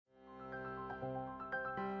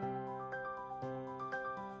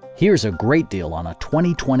Here's a great deal on a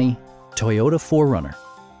 2020 Toyota 4Runner.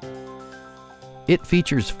 It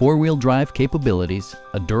features four-wheel drive capabilities,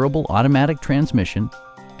 a durable automatic transmission,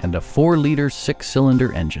 and a 4-liter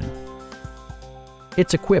 6-cylinder engine.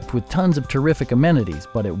 It's equipped with tons of terrific amenities,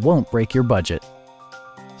 but it won't break your budget,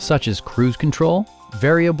 such as cruise control,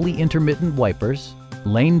 variably intermittent wipers,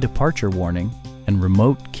 lane departure warning, and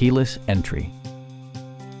remote keyless entry.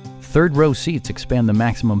 Third-row seats expand the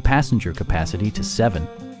maximum passenger capacity to 7.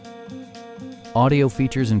 Audio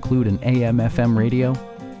features include an AM/FM radio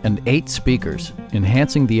and 8 speakers,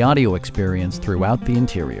 enhancing the audio experience throughout the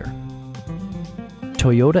interior.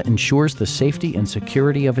 Toyota ensures the safety and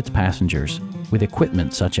security of its passengers with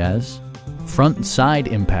equipment such as front and side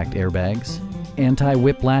impact airbags,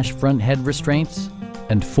 anti-whiplash front head restraints,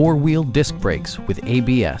 and 4-wheel disc brakes with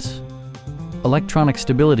ABS. Electronic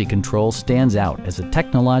stability control stands out as a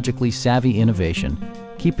technologically savvy innovation,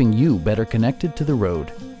 keeping you better connected to the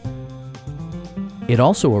road. It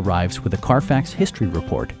also arrives with a Carfax history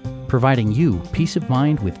report, providing you peace of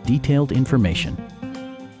mind with detailed information.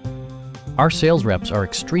 Our sales reps are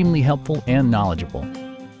extremely helpful and knowledgeable.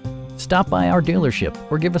 Stop by our dealership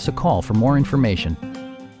or give us a call for more information.